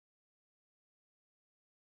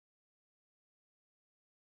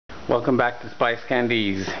Welcome back to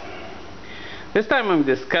SpiceCandies. This time I'm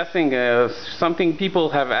discussing something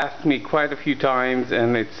people have asked me quite a few times,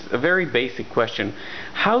 and it's a very basic question.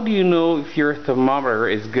 How do you know if your thermometer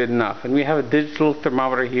is good enough? And we have a digital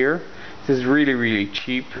thermometer here. This is really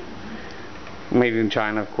cheap. Made in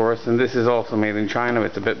China, of course, and this is also made in China.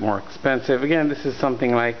 It's a bit more expensive. Again, this is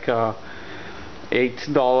something like $8,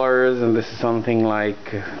 and this is something like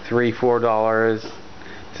 $3-4.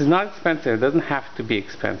 This is not expensive. It doesn't have to be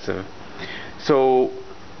expensive. So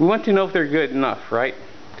we want to know if they're good enough, right?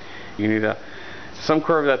 You need some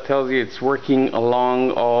curve that tells you it's working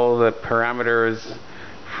along all the parameters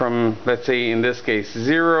from, let's say in this case,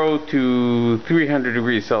 0 to 300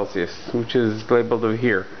 degrees Celsius, which is labeled over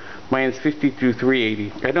here. Minus 50 to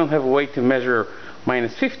 380. I don't have a way to measure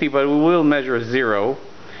minus 50, but we will measure 0.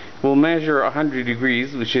 We'll measure 100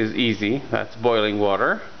 degrees, which is easy. That's boiling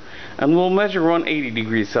water. And we'll measure 180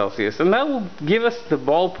 degrees Celsius. And that will give us the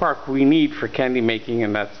ballpark we need for candy making,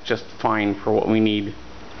 and that's just fine for what we need.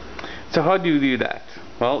 So how do you do that?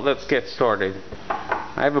 Well, let's get started.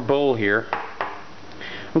 I have a bowl here.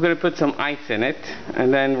 We're going to put some ice in it,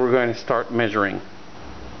 and then we're going to start measuring.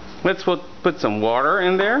 Let's put some water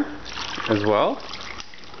in there as well,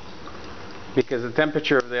 because the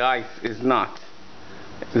temperature of the ice is not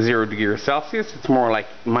 0 degrees Celsius, it's more like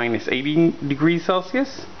minus 80 degrees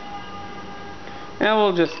Celsius. And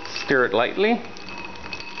we'll just stir it lightly.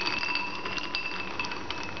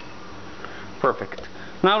 Perfect.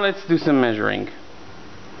 Now let's do some measuring.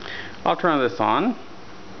 I'll turn this on.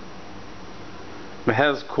 It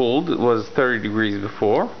has cooled. It was 30 degrees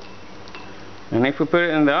before. And if we put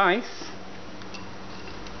it in the ice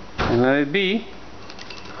and let it be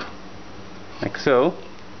like so,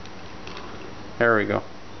 there we go.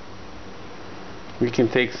 We can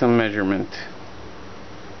take some measurement.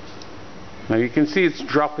 Now you can see it's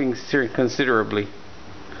dropping considerably.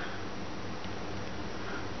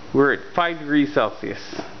 We're at 5 degrees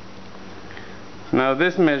Celsius. Now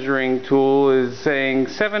this measuring tool is saying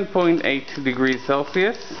 7.8 degrees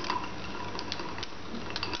Celsius.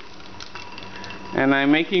 And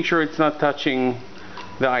I'm making sure it's not touching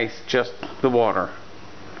the ice, just the water.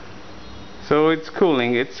 So it's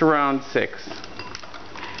cooling. It's around 6.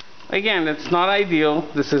 Again, it's not ideal.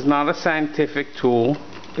 This is not a scientific tool.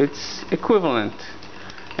 It's equivalent,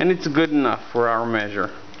 and it's good enough for our measure.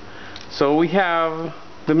 So we have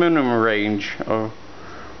the minimum range of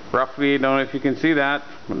roughly, I don't know if you can see that,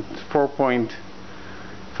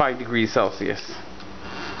 4.5 degrees Celsius.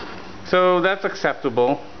 So that's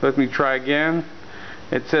acceptable. Let me try again.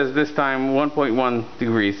 It says this time 1.1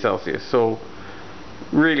 degrees Celsius. So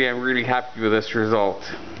really, I'm really happy with this result.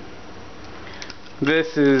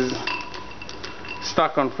 This is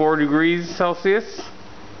stuck on 4 degrees Celsius.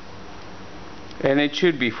 And it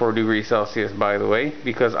should be 4 degrees Celsius, by the way,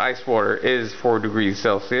 because ice water is 4 degrees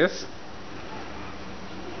Celsius.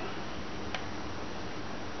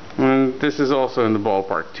 And this is also in the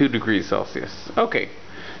ballpark, 2 degrees Celsius. Okay,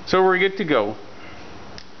 so we're good to go.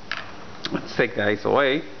 Let's take the ice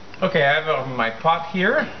away. Okay, I have my pot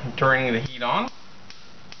here. I'm turning the heat on.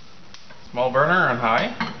 Small burner on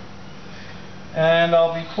high. And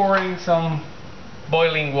I'll be pouring some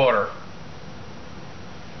boiling water.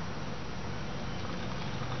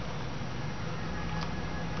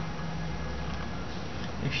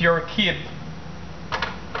 If you're a kid,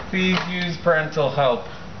 please use parental help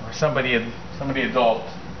or somebody adult.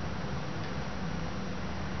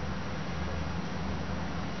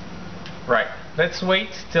 Right, let's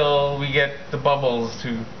wait till we get the bubbles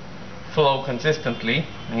to flow consistently,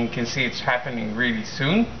 and you can see it's happening really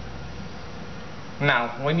soon.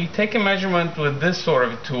 Now, when you take a measurement with this sort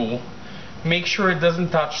of a tool, make sure it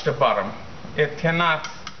doesn't touch the bottom. It cannot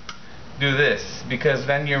do this, because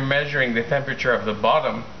then you're measuring the temperature of the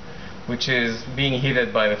bottom, which is being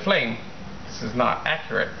heated by the flame. This is not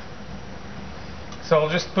accurate. So I'll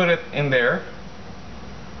just put it in there.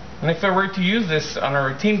 And if I were to use this on a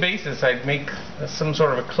routine basis, I'd make some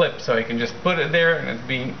sort of a clip so I can just put it there and it's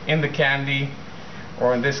being in the candy,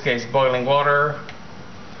 or in this case boiling water.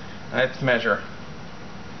 Let's measure.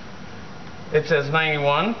 It says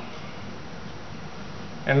 91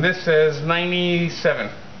 and this says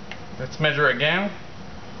 97. Let's measure again.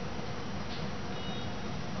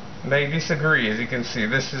 They disagree, as you can see.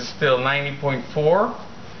 This is still 90.4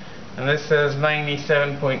 and this says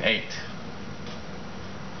 97.8.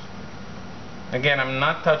 Again, I'm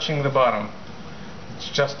not touching the bottom. It's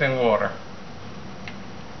just in water.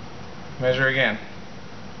 Measure again.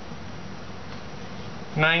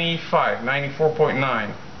 95,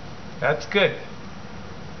 94.9. That's good.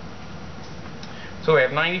 So we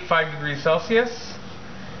have 95 degrees Celsius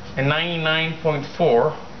and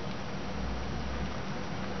 99.4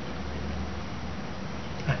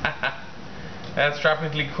 That's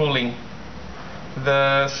rapidly cooling.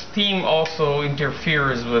 The steam also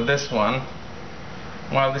interferes with this one,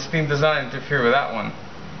 while the steam does not interfere with that one.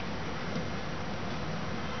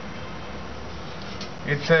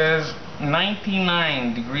 It says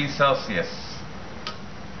 99 degrees Celsius.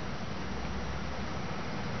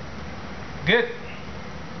 Good.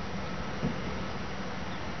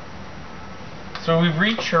 So we've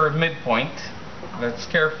reached our midpoint. Let's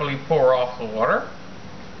carefully pour off the water.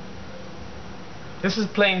 This is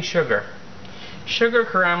plain sugar. Sugar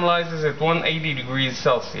caramelizes at 180 degrees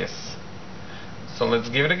Celsius. So let's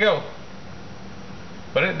give it a go.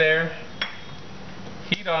 Put it there.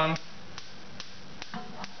 Heat on.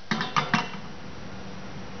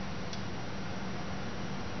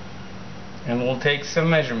 And we'll take some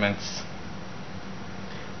measurements.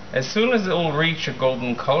 As soon as it will reach a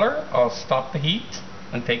golden color, I'll stop the heat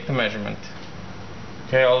and take the measurement.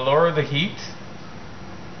 Okay, I'll lower the heat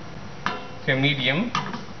to medium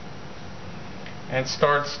and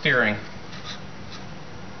start stirring.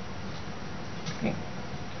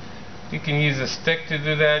 You can use a stick to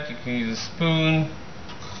do that, you can use a spoon.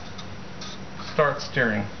 Start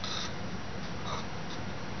stirring.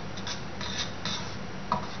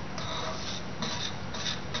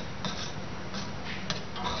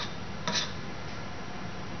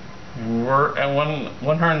 And we're at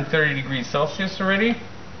 130 degrees Celsius already.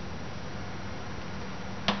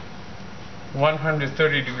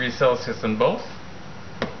 130 degrees Celsius on both.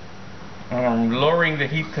 And I'm lowering the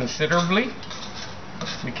heat considerably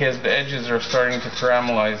because the edges are starting to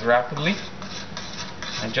caramelize rapidly.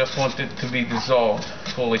 I just want it to be dissolved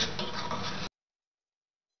fully.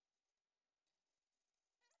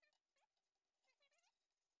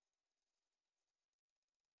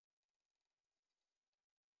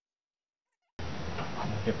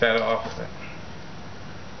 Get that off.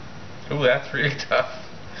 Ooh, that's really tough.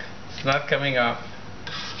 It's not coming off.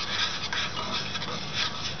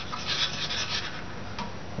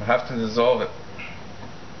 I'll have to dissolve it.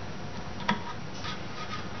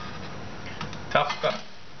 Tough stuff.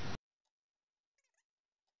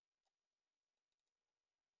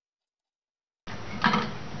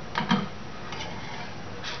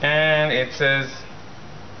 And it says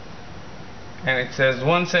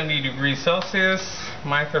 170 degrees Celsius.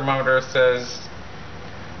 My thermometer says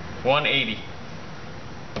 180.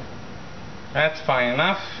 That's fine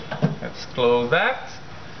enough. Let's close that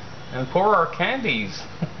and pour our candies.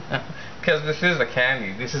 Because this is a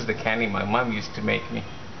candy. This is the candy my mom used to make me.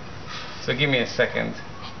 So give me a second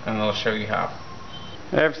and I'll show you how.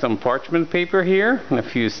 I have some parchment paper here and a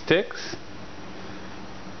few sticks.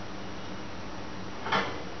 Let's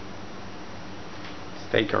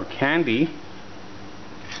take our candy.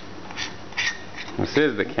 This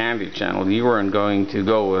is the candy channel. You weren't going to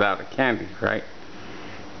go without a candy, right?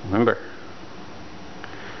 Remember,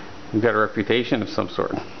 we've got a reputation of some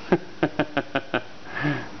sort.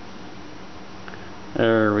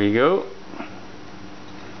 There we go.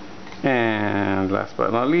 And last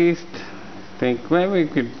but not least, I think maybe we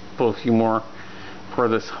could pull a few more before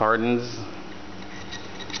this hardens.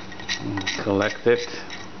 Collect it.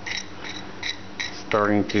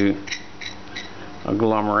 Starting to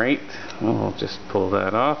agglomerate. We'll just pull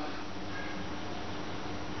that off.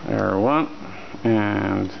 There, one.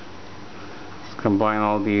 And let's combine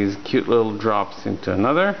all these cute little drops into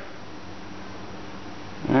another.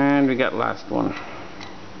 And we got last one.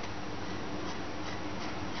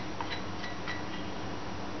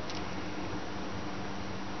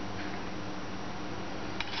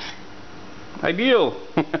 Ideal!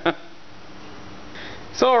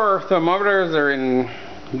 So our thermometers are in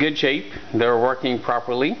good shape. They're working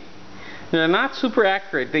properly. They're not super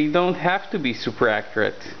accurate. They don't have to be super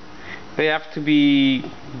accurate. They have to be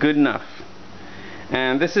good enough.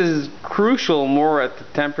 And this is crucial more at the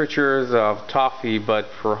temperatures of toffee, but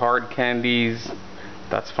for hard candies,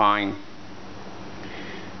 that's fine.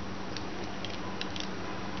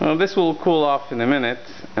 Well, this will cool off in a minute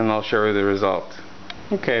and I'll show you the result.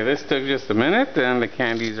 Okay, this took just a minute and the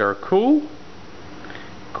candies are cool.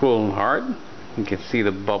 Cool and hard. You can see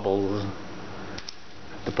the bubbles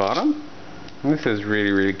at the bottom. This is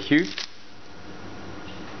really cute.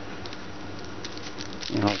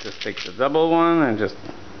 And I'll just take the double one and just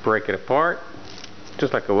break it apart,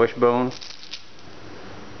 just like a wishbone.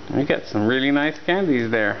 We got some really nice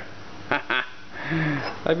candies there.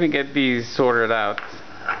 Let me get these sorted out.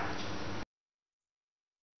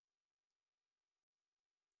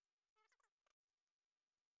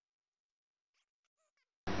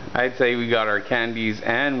 I'd say we got our candies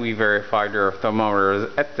and we verified our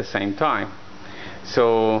thermometers at the same time.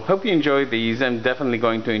 So hope you enjoyed these. I'm definitely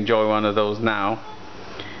going to enjoy one of those now.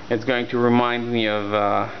 It's going to remind me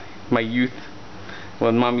of my youth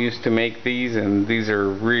when Mom used to make these, and these are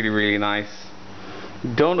really nice.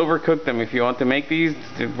 Don't overcook them if you want to make these.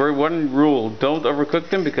 One rule: don't overcook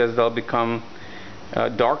them, because they'll become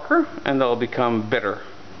darker and they'll become bitter.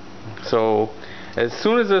 So as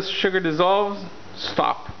soon as the sugar dissolves,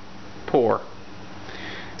 stop, pour.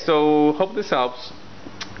 So hope this helps.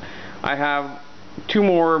 I have 2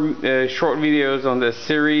 more short videos on this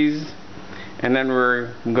series, and then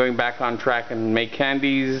we're going back on track and make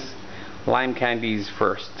candies, lime candies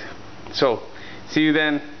first. So see you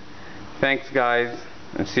then. Thanks guys,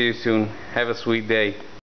 and see you soon. Have a sweet day.